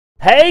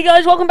Hey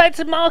guys, welcome back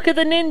to Mark of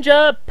the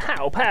Ninja.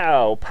 Pow,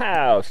 pow,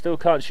 pow. Still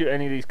can't shoot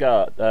any of these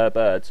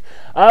birds.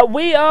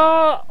 We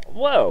are,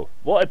 well,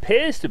 what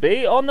appears to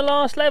be on the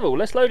last level.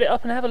 Let's load it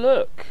up and have a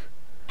look.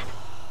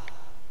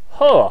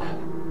 Huh.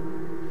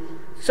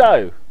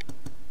 So,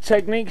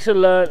 techniques are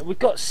learned. We've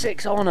got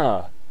 6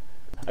 honor.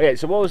 Okay,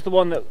 so what was the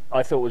one that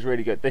I thought was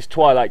really good? This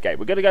Twilight Gate.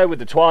 We're going to go with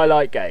the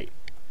Twilight Gate.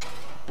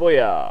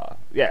 Booyah.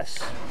 Yes.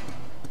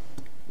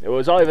 It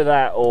was either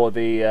that or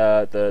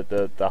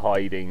the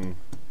hiding.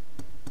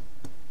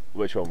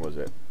 Which one was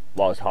it?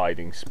 Whilst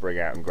hiding, spring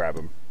out and grab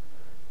them.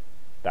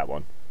 That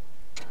one.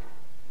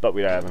 But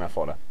we don't have enough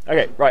honor.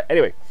 Okay, right,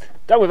 anyway.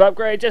 Done with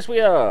upgrade, yes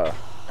we are.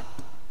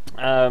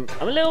 I'm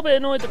a little bit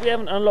annoyed that we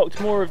haven't unlocked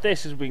more of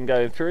this as we've been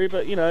going through,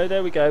 but you know,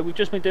 there we go. We've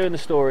just been doing the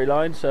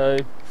storyline, so...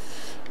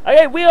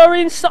 Okay, we are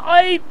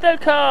inside the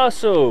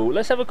castle.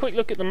 Let's have a quick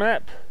look at the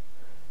map.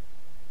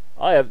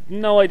 I have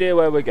no idea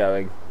where we're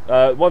going.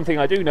 One thing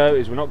I do know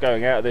is we're not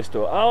going out of this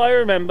door. Oh, I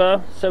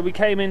remember. So we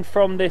came in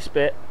from this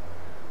bit.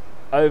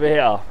 Over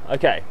here.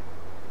 Okay.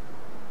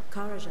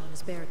 Karajan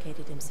has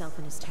barricaded himself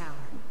in his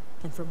tower,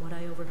 and from what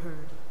I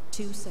overheard,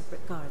 2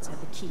 separate guards have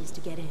the keys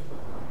to get in.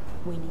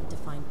 We need to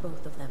find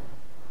both of them.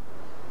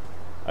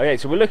 Okay,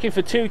 so we're looking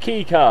for 2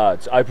 key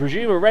cards. I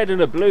presume a red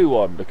and a blue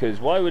one, because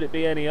why would it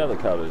be any other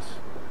colours?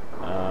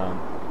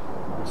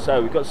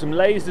 So we've got some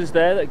lasers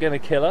there that are going to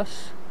kill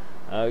us.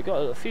 We've got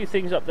a few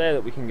things up there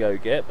that we can go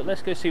get, but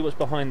let's go see what's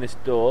behind this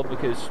door,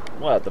 because,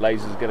 well, the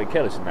lasers are going to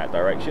kill us in that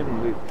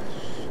direction.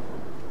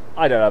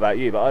 I don't know about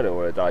you, but I don't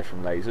want to die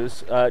from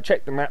lasers.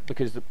 Check the map,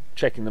 because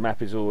checking the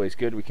map is always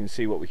good. We can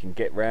see what we can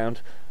get round.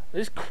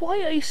 There's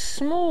quite a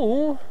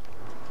small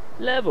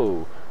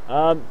level.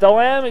 Though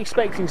I am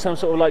expecting some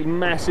sort of like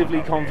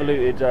massively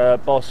convoluted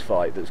boss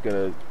fight that's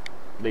going to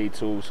lead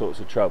to all sorts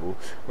of trouble.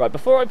 Right,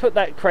 before I put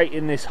that crate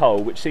in this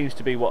hole, which seems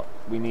to be what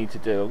we need to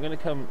do, I'm going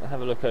to come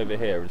have a look over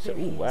here and say,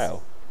 oh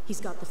wow.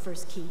 He's got the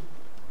first key.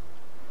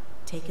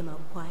 Take him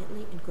out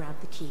quietly and grab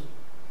the key.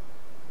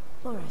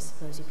 Or I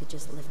suppose you could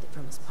just lift it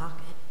from his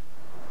pocket.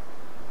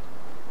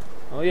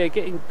 Oh yeah,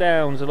 getting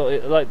down's a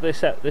lot like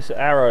this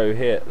arrow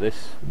here.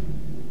 This.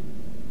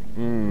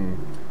 Can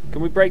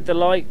we break the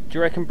light? Do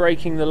you reckon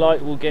breaking the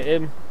light will get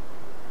him?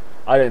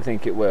 I don't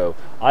think it will.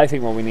 I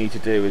think what we need to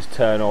do is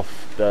turn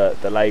off the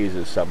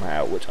lasers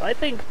somehow, which I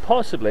think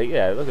possibly.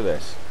 Yeah, look at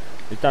this.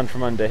 It's done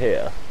from under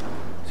here.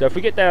 So if we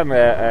get down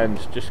there and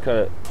just kind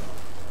of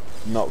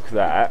knock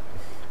that.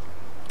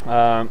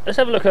 Let's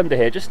have a look under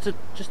here just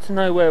to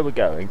know where we're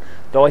going.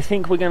 Though I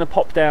think we're going to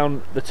pop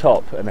down the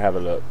top and have a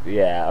look.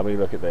 Yeah, I mean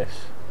look at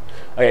this.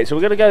 Okay, so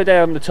we're going to go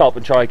down the top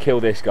and try and kill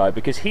this guy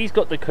because he's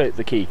got the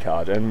key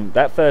card, and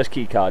that first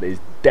key card is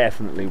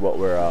definitely what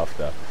we're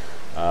after.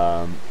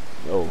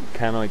 Oh,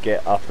 can I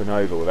get up and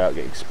over without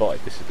getting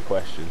spotted? This is the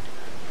question.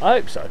 I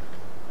hope so.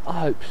 I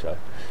hope so.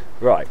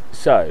 Right,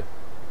 so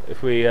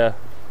if we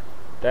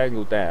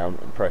dangle down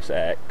and press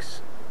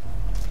X,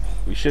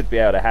 we should be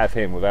able to have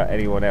him without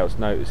anyone else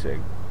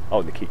noticing.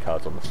 Oh, the key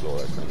card's on the floor,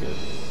 that's not good.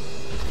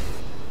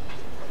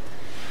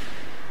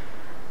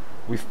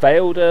 We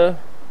failed a...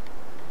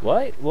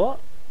 Wait, what?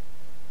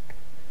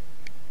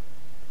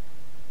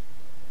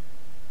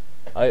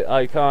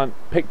 I can't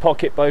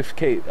pickpocket both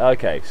keys.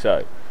 Okay,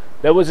 so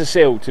there was a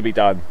seal to be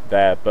done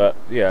there, but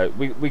you know,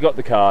 we got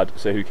the card,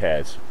 so who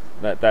cares?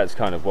 That's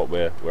kind of what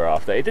we're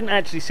after. It didn't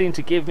actually seem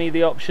to give me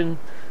the option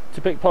to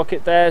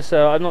pickpocket there,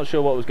 so I'm not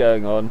sure what was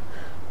going on.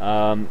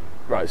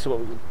 Right,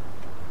 so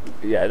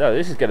yeah, no,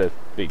 this is going to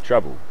be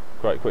trouble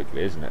quite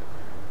quickly, isn't it?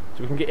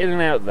 So we can get in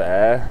and out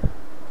there.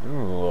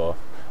 Ooh.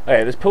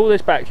 Okay, let's pull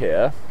this back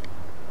here.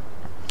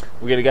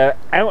 We're going to go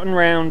out and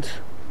round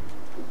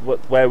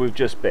where we've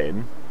just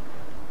been.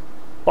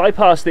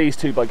 Bypass these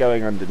 2 by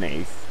going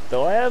underneath.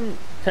 Though I am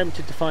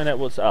tempted to find out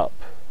what's up.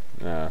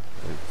 Nah,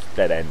 it's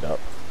dead end up.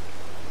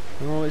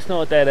 Oh, it's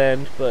not a dead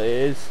end, but it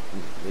is.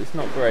 It's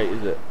not great,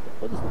 is it?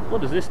 What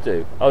does this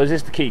do? Oh, is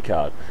this the key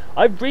card?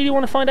 I really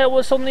want to find out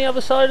what's on the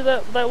other side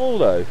of that wall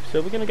though.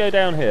 So we're going to go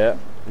down here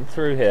and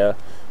through here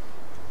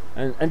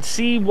and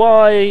see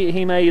why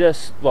he made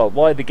us, well,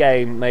 why the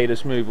game made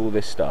us move all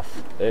this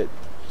stuff. It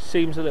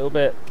seems a little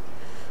bit,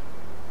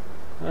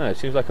 I don't know, it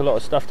seems like a lot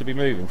of stuff to be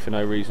moving for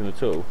no reason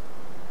at all.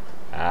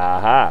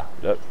 Aha!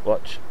 Look,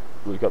 watch.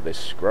 We've got this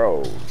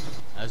scroll.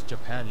 As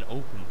Japan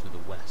opened to the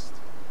west,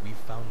 we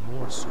found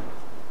more soil.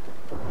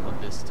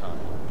 But this time,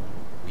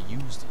 we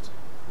used it.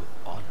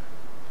 Honor.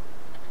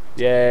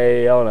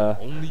 Yay, honor.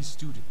 Only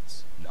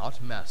students,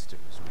 not masters,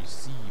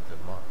 receive the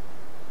mark.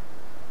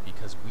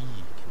 Because we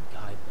can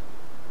guide them.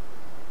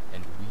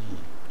 And we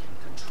can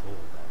control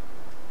them.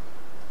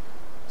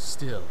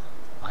 Still,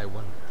 I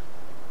wonder,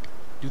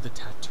 do the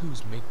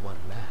tattoos make one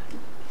mad?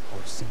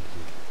 Or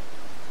simply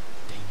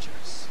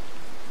dangerous?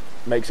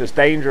 Makes us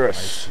dangerous.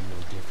 I see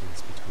no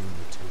difference between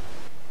the two.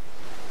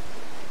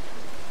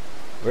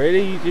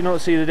 Really? You do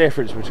not see the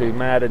difference between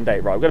mad and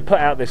dangerous? Right, I'm going to put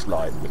out this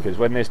light because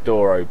when this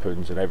door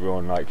opens and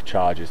everyone like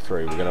charges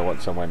through, we're going to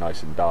want somewhere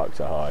nice and dark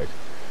to hide.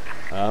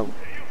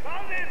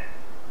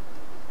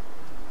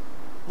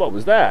 What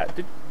was that?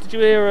 Did you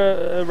hear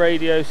a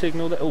radio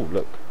signal? Oh,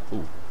 look.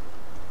 Ooh.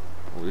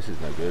 Oh, this is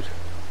no good.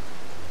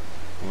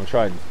 I'm going to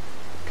try and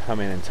come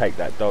in and take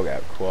that dog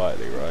out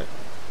quietly, right?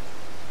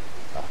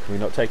 Oh, can we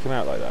not take him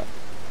out like that?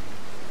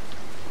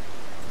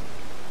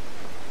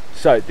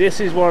 So, this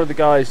is one of the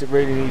guys that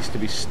really needs to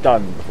be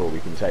stunned before we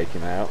can take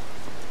him out.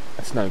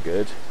 That's no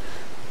good.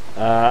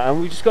 And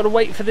we just got to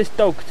wait for this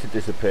dog to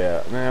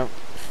disappear. Now,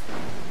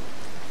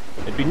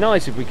 it'd be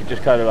nice if we could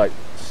just kind of like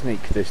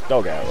sneak this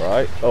dog out,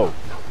 right? Oh,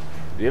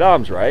 the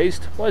alarm's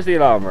raised. Why is the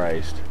alarm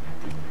raised?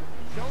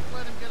 Don't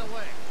let him get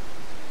away.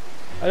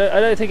 I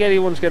don't think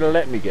anyone's going to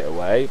let me get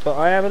away, but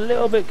I am a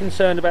little bit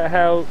concerned about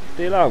how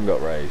the alarm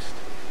got raised.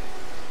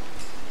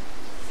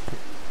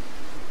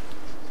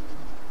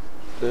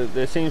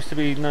 There seems to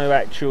be no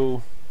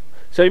actual...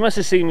 So he must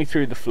have seen me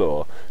through the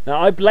floor.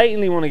 Now I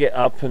blatantly want to get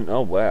up and...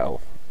 Oh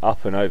wow,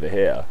 up and over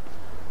here.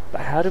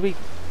 But how do we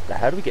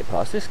get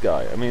past this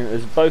guy? I mean,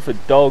 there's both a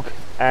dog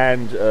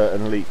and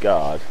an elite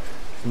guard.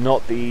 It's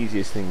not the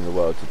easiest thing in the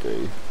world to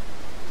do.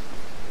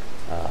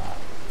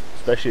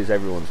 Especially as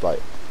everyone's like...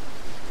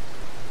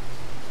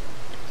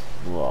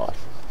 What?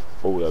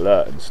 All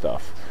alert and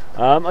stuff.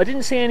 I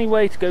didn't see any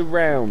way to go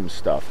round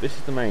stuff. This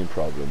is the main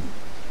problem.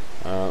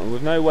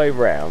 With no way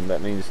round,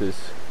 that means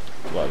there's,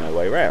 well, no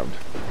way round.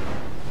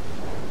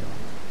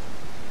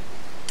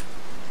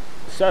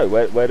 So,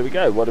 where do we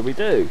go? What do we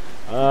do?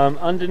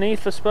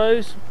 Underneath, I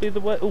suppose, be the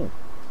way... Ooh,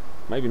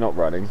 maybe not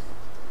running.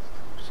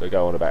 So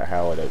go on about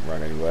how I don't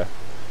run anywhere.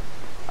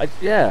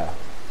 Yeah.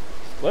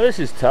 Well, this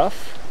is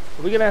tough.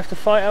 Are we going to have to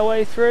fight our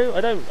way through?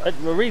 I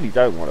really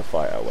don't want to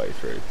fight our way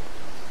through.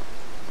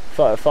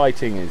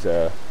 Fighting is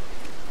a...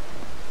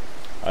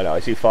 I know,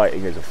 I see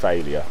fighting as a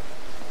failure.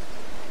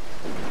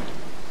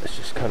 Let's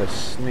just kind of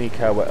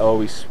sneak our way. Oh,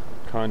 he's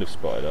kind of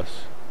spotted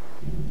us.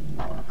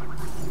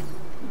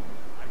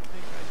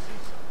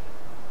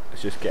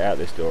 Let's just get out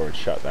this door and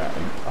shut that,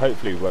 and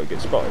hopefully we won't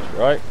get spotted,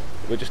 right?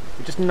 We're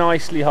just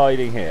nicely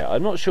hiding here.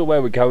 I'm not sure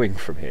where we're going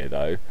from here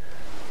though.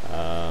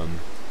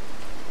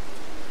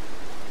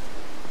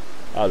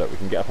 Oh look, we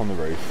can get up on the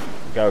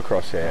roof, go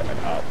across here and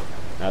up.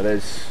 Now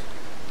there's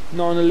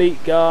not an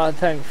elite guard,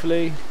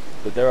 thankfully,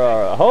 but there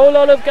are a whole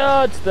lot of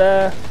guards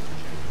there.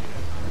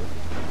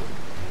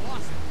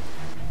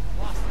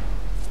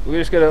 We're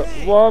just gonna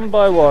one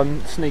by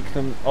one sneak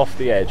them off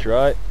the edge,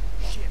 right?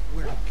 Shit,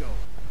 where'd it go?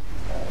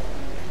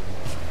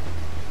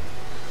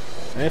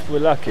 And if we're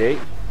lucky,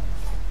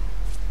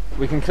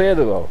 we can clear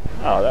the wall.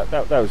 Oh,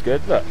 that was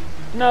good. Look,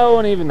 no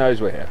one even knows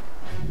we're here.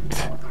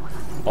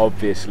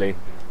 Obviously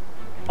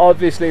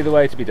the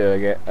way to be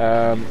doing it.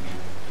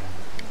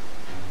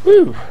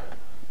 Woo!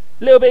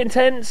 A little bit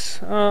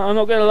intense. I'm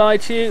not going to lie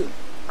to you.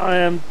 I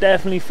am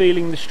definitely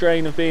feeling the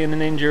strain of being a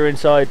ninja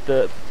inside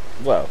the,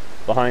 well,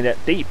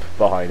 deep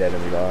behind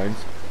enemy lines.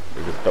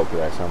 There's a dog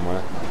there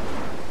somewhere.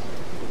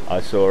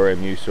 I saw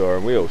him, you saw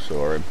him, we all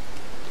saw him.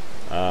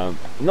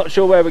 Not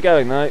sure where we're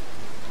going though.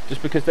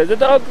 Just because there's a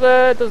dog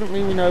there doesn't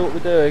mean we know what we're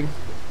doing.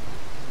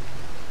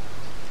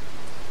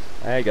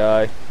 Hey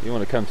guy, you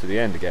want to come to the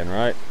end again,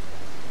 right?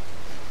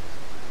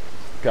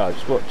 Go,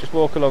 just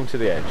walk along to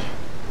the edge.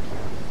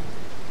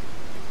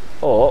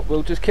 Or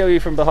we'll just kill you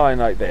from behind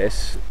like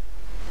this,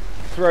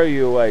 throw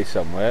you away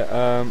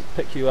somewhere,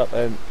 pick you up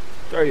and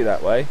throw you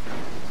that way.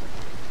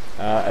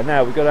 And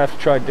now we're going to have to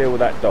try and deal with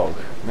that dog.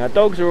 Now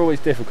dogs are always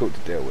difficult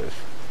to deal with.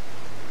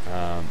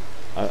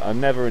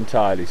 I'm never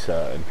entirely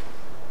certain.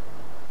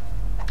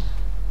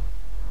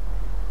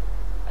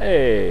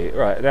 Hey,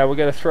 right, now we're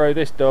going to throw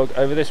this dog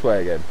over this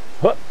way again.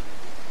 Hup!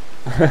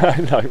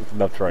 No,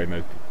 not throwing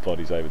the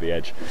bodies over the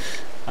edge.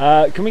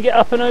 Can we get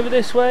up and over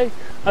this way?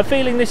 I'm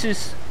feeling this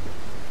is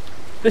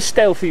the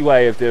stealthy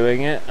way of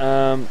doing it.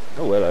 Oh,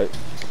 hello.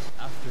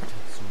 After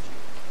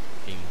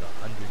Tetsuji came the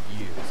 100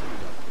 years of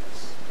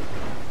darkness.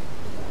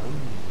 Only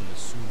when the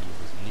Sunni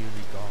was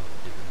nearly gone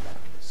did the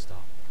madness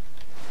stop.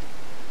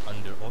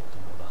 Under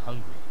Otomo the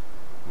Hungry,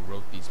 who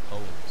wrote these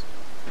poems,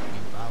 we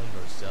bound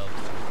ourselves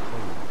to the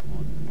code of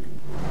honor.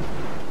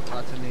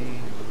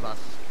 Gluttony,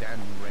 lust,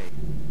 and rage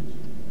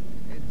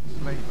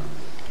enslave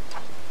us.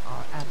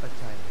 Our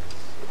appetites.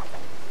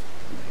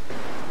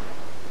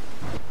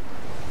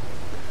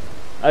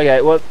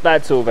 Okay, well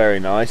that's all very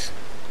nice.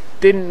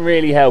 Didn't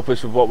really help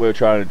us with what we were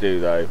trying to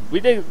do though. We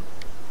did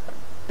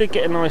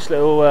get a nice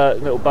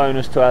little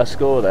bonus to our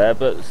score there,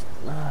 but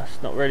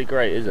it's not really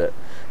great, is it?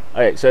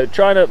 Okay, so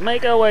trying to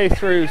make our way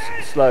through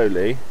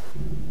slowly,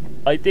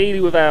 ideally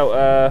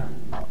without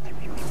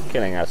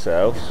killing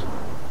ourselves.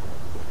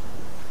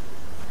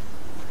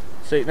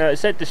 See, now it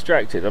said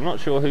distracted. I'm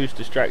not sure who's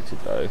distracted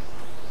though.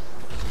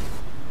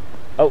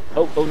 Oh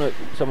no,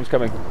 someone's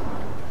coming.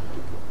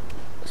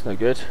 That's no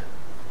good.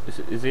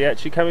 Is he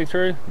actually coming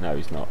through? No,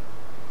 he's not.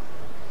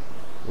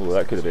 Oh,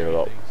 that could have been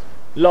a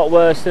lot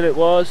worse than it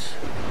was.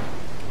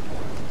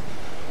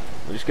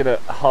 We're just gonna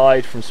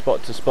hide from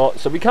spot to spot,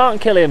 so we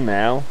can't kill him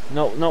now.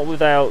 Not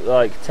without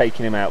like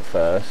taking him out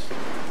first.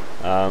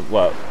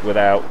 Well,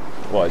 without,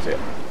 what is it?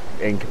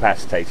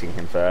 Incapacitating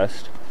him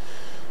first.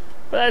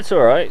 But that's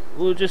all right.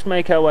 We'll just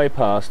make our way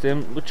past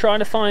him. We're trying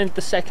to find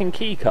the second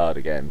key card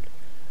again.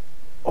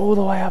 All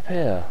the way up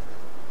here.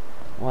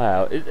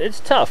 Wow, it's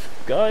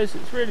tough, guys.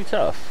 It's really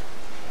tough.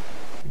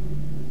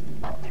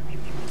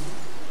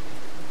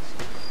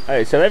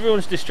 Hey, so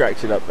everyone's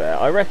distracted up there.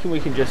 I reckon we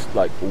can just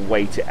like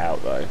wait it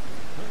out though.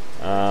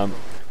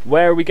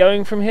 Where are we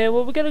going from here?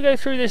 Well, we're going to go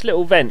through this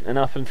little vent and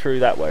up and through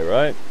that way,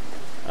 right?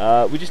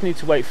 We just need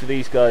to wait for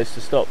these guys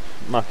to stop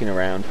mucking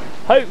around.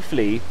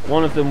 Hopefully,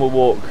 one of them will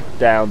walk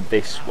down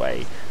this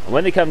way, and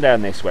when they come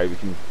down this way, we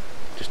can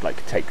just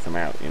like take them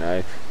out. You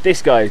know,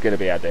 this guy is going to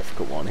be our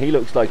difficult one. He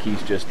looks like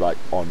he's just like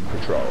on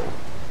patrol.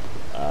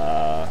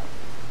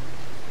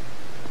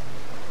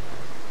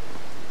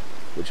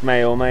 Which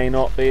may or may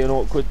not be an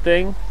awkward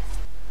thing.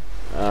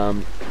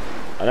 I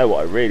know what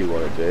I really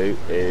want to do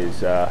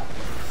is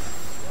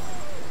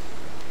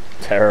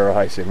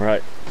terrorise him,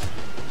 right?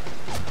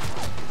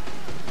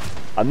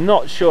 I'm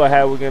not sure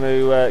how we're going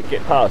to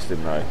get past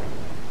him though.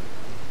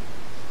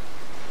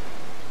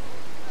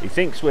 He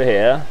thinks we're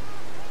here.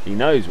 He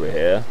knows we're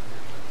here.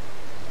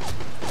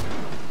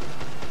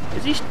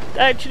 Is he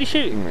actually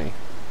shooting me?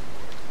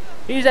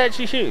 He's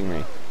actually shooting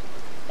me.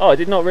 Oh, I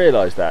did not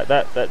realise that.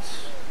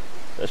 That's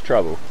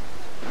trouble.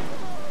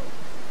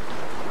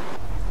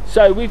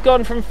 So we've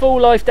gone from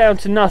full life down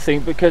to nothing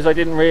because I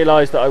didn't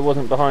realise that I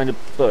wasn't behind a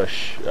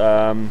bush.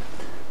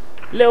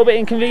 Little bit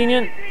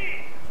inconvenient.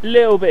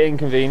 Little bit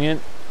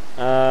inconvenient.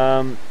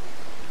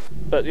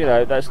 But you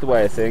know, that's the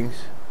way of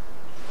things.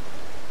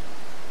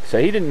 So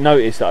he didn't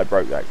notice that I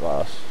broke that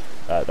glass,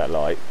 that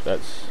light.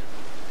 That's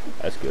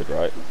good,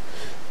 right?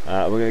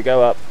 We're going to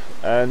go up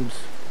and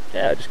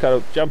yeah, just kind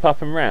of jump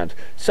up and round.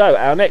 So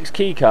our next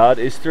key card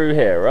is through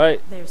here, right?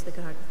 There's the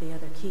guard with the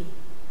other key.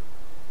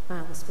 I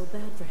almost feel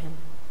bad for him.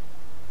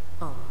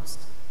 Almost.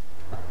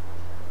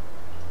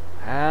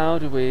 How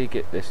do we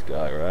get this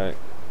guy, right?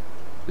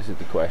 This is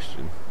the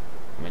question.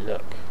 I mean,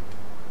 look.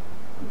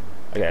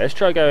 Okay, let's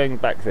try going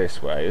back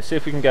this way. Let's see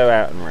if we can go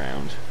out and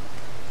round.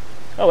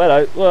 Oh,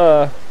 hello.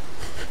 Whoa.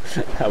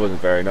 That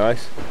wasn't very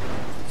nice.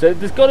 So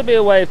there's got to be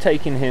a way of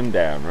taking him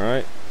down,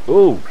 right?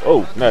 Ooh,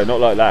 oh, no, not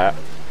like that.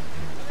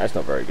 That's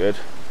not very good.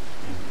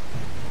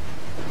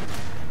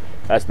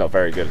 That's not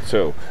very good at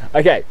all.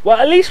 Okay, well,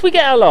 at least we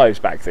get our lives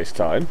back this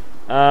time.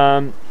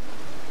 Yeah,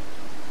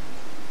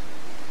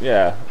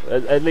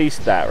 at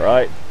least that,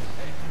 right?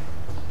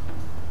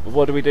 But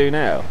what do we do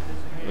now?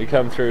 We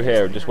come through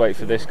here and just wait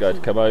for this guy to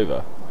come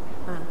over.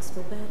 I almost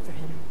feel bad for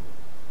him.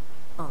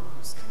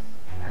 Almost.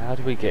 How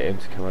do we get him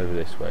to come over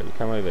this way? We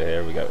come over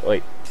here, we go,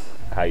 wait,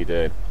 how you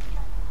doing?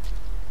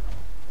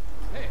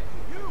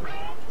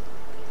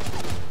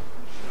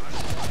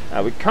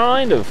 We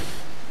kind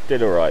of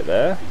did alright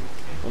there.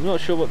 I'm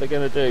not sure what they're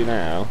going to do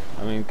now.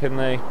 I mean, can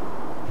they...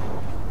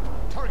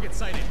 Target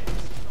sighted.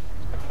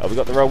 Oh, we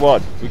got the wrong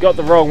one. We got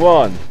the wrong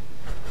one.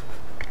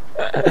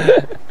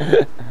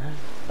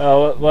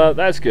 Oh, well,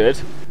 that's good.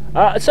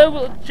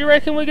 So, do you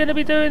reckon we're going to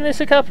be doing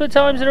this a couple of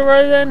times in a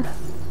row then?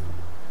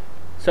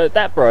 So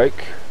that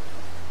broke,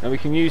 and we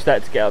can use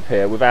that to get up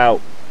here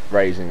without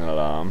raising an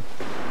alarm.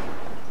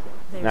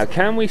 Now,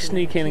 can we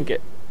sneak in and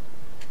get...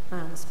 I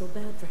almost feel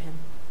bad for him.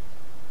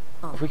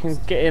 If we can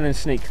get in and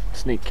sneak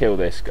kill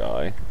this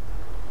guy,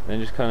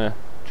 then just kind of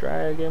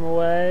drag him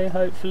away,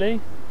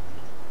 hopefully.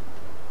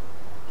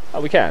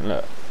 Oh, we can,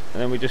 look.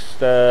 And then we just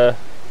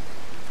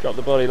drop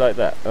the body like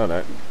that. Oh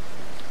no.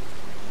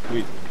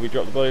 Can we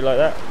drop the body like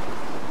that?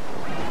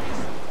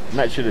 And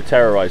that should have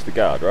terrorised the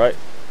guard, right?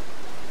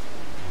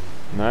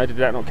 No, did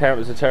that not count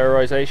as a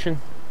terrorisation?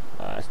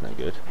 Ah, that's no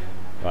good.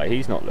 Right,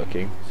 he's not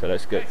looking, so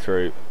let's get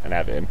through and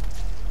have him.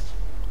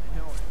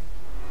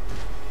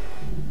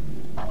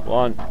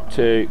 1,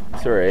 2,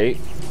 3.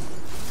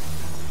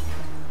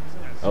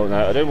 Oh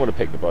no, I don't want to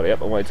pick the body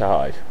up, I want it to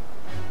hide.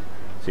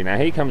 See, now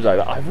he comes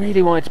over. I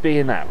really want it to be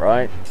in that,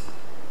 right?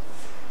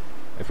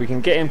 If we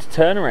can get him to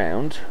turn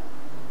around,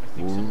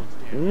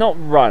 not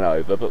run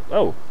over, but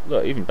oh,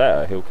 look, even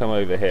better, he'll come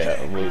over here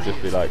and we'll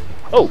just be like,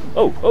 oh,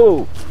 oh,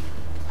 oh!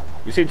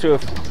 We seem to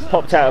have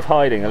popped out of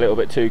hiding a little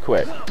bit too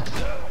quick.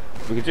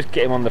 If we could just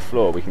get him on the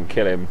floor, we can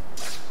kill him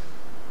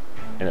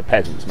in a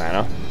peasant's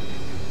manner.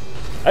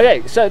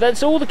 Okay, so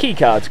that's all the key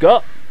cards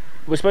got.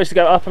 We're supposed to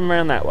go up and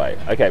around that way.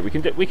 Okay, we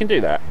can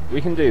do that. We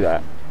can do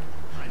that.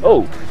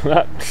 Oh,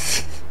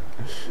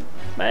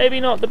 maybe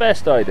not the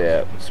best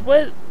idea. So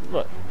where?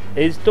 What?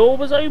 His door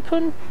was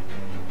open.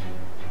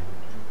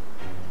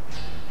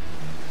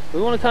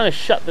 We want to kind of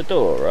shut the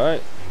door,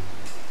 right?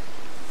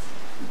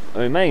 I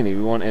mean, mainly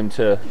we want him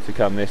to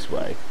come this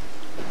way,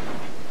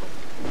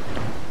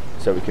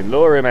 so we can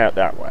lure him out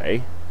that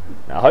way.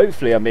 Now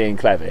hopefully I'm being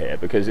clever here,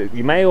 because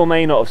you may or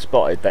may not have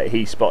spotted that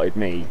he spotted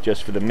me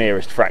just for the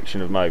merest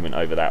fraction of a moment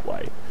over that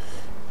way.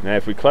 Now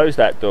if we close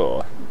that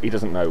door, he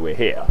doesn't know we're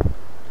here,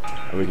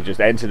 and we can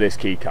just enter this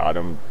key card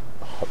and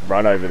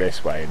run over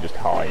this way and just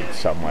hide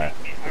somewhere.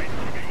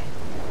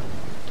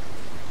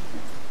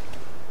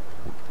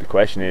 The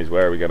question is,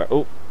 where are we gonna...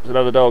 Oh, there's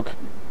another dog.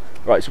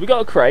 Right, so we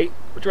got a crate.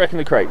 What do you reckon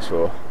the crate's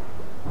for?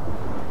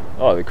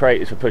 Oh, the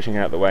crate is for pushing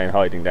out the way and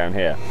hiding down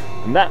here.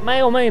 And that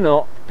may or may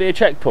not be a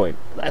checkpoint.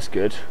 That's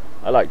good.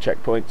 I like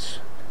checkpoints.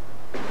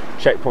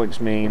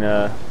 Checkpoints mean,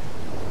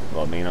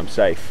 well, mean I'm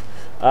safe.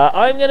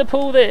 I'm going to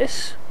pull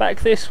this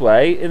back this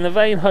way in the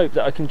vain hope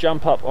that I can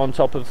jump up on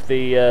top of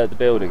the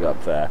building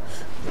up there.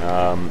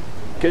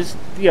 Because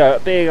you know,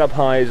 being up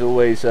high is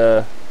always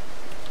a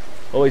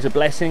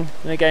blessing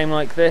in a game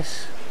like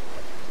this.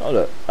 Oh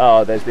look,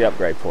 oh there's the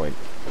upgrade point.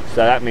 So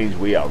that means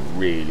we are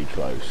really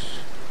close.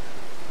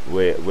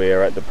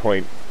 We're at the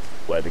point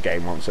where the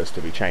game wants us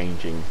to be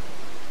changing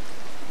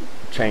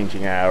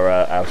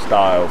our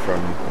style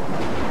from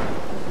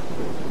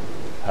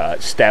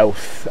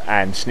stealth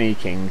and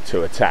sneaking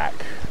to attack.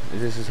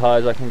 Is this as high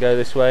as I can go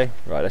this way?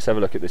 Right, let's have a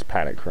look at this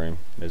panic room.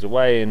 There's a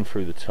way in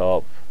through the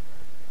top.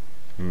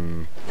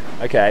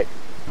 Okay,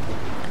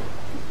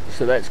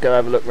 so let's go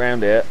have a look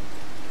round here.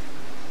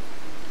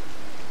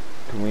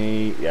 Can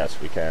we? Yes,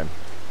 we can.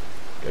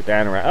 Go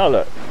down around. Oh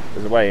look,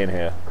 there's a way in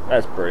here.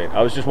 That's brilliant.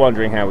 I was just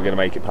wondering how we're going to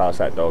make it past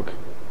that dog,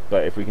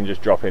 but if we can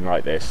just drop in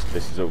like this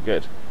is all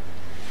good.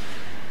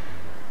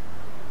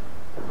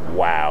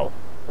 Wow.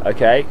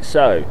 Okay,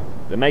 so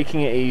they're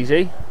making it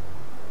easy.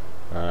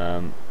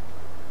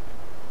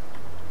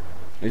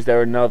 Is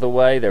there another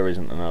way? There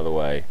isn't another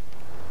way.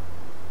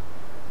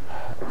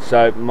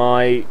 So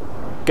my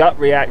gut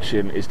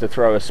reaction is to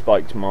throw a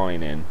spiked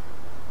mine in.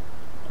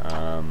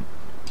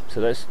 So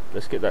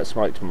let's get that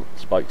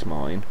spiked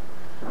mine.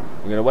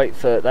 I'm going to wait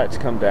for that to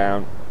come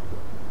down.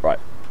 Right,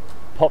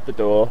 pop the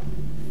door,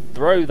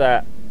 throw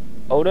that.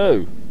 Oh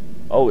no!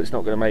 Oh, it's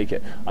not going to make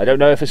it. I don't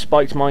know if a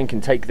spiked mine can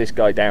take this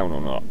guy down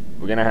or not.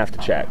 We're going to have to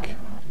check.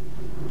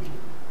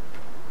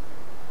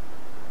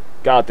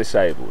 Guard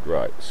disabled.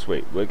 Right,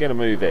 sweet. We're going to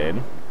move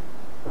in.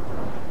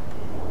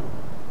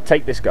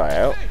 Take this guy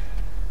out.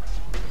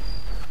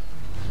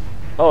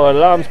 Oh,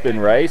 alarm's been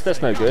raised.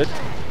 That's no good.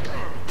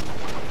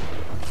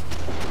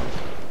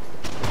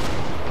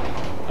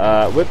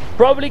 We're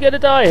probably going to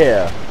die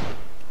here.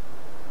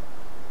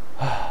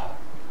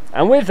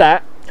 And with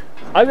that,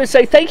 I'm going to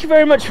say thank you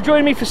very much for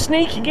joining me for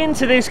sneaking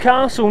into this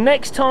castle.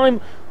 Next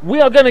time,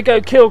 we are going to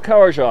go kill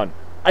Karajan.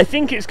 I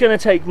think it's going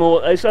to take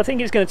more. I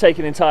think it's going to take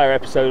an entire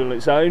episode on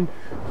its own.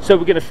 So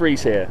we're going to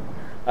freeze here.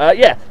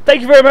 Yeah,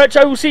 thank you very much.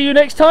 I will see you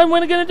next time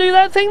when I'm going to do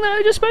that thing that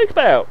I just spoke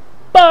about.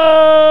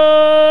 Bye!